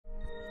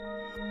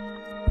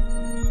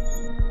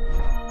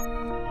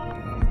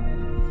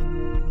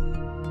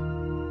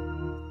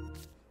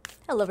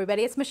Hello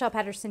everybody, it's Michelle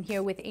Patterson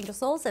here with Angel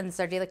Souls, and this is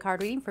our daily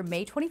card reading for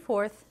May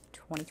 24th,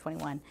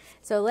 2021.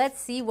 So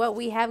let's see what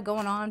we have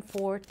going on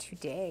for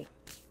today.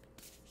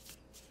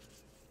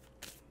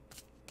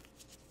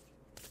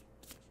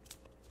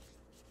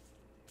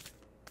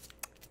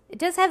 It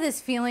does have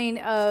this feeling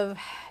of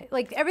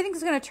like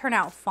everything's going to turn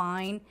out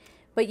fine,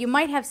 but you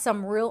might have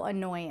some real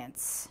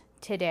annoyance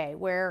today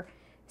where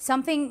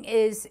something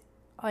is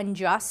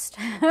unjust,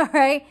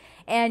 right?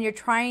 And you're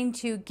trying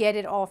to get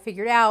it all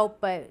figured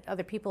out, but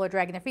other people are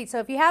dragging their feet. So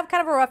if you have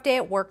kind of a rough day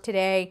at work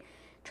today,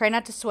 try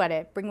not to sweat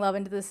it. Bring love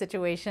into the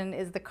situation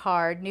is the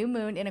card. New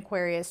moon in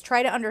Aquarius.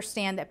 Try to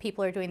understand that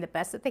people are doing the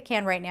best that they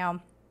can right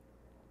now.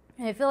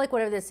 And I feel like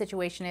whatever this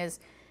situation is,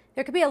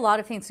 there could be a lot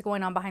of things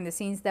going on behind the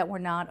scenes that we're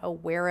not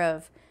aware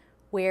of,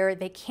 where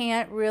they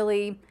can't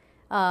really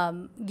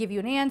give you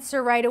an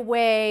answer right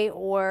away,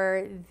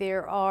 or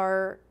there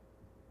are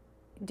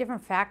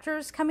different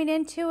factors coming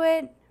into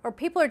it, or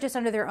people are just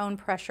under their own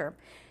pressure.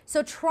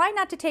 So try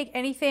not to take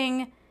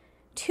anything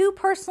too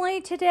personally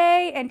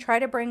today and try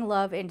to bring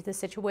love into the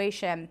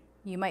situation.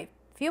 You might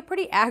feel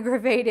pretty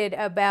aggravated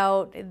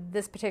about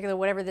this particular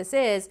whatever this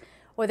is,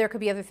 or there could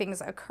be other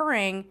things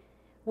occurring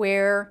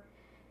where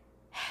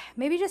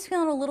maybe just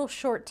feeling a little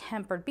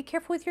short-tempered. Be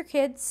careful with your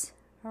kids,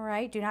 all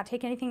right? Do not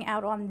take anything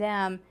out on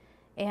them.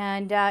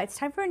 And it's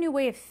time for a new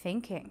way of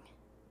thinking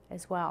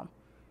as well.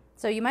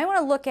 So you might want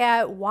to look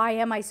at, why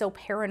am I so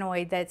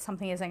paranoid that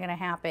something isn't going to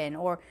happen?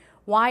 Or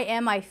why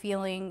am I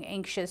feeling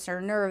anxious or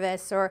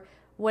nervous or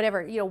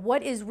whatever? You know,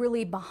 what is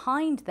really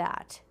behind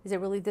that? Is it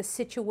really the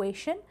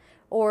situation?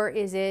 Or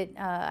is it,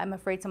 I'm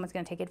afraid someone's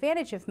going to take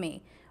advantage of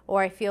me?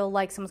 Or I feel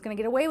like someone's going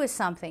to get away with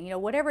something, you know,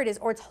 whatever it is.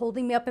 Or it's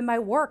holding me up in my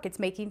work. It's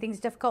making things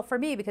difficult for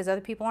me because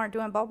other people aren't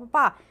doing blah, blah,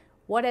 blah.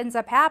 What ends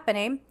up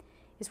happening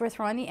is we're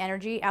throwing the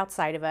energy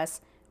outside of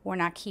us. We're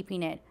not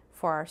keeping it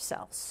for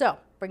ourselves. So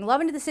bring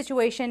love into the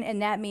situation,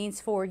 and that means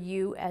for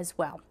you as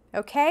well.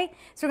 Okay?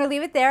 So we're going to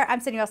leave it there. I'm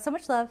sending you all so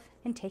much love,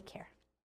 and take care.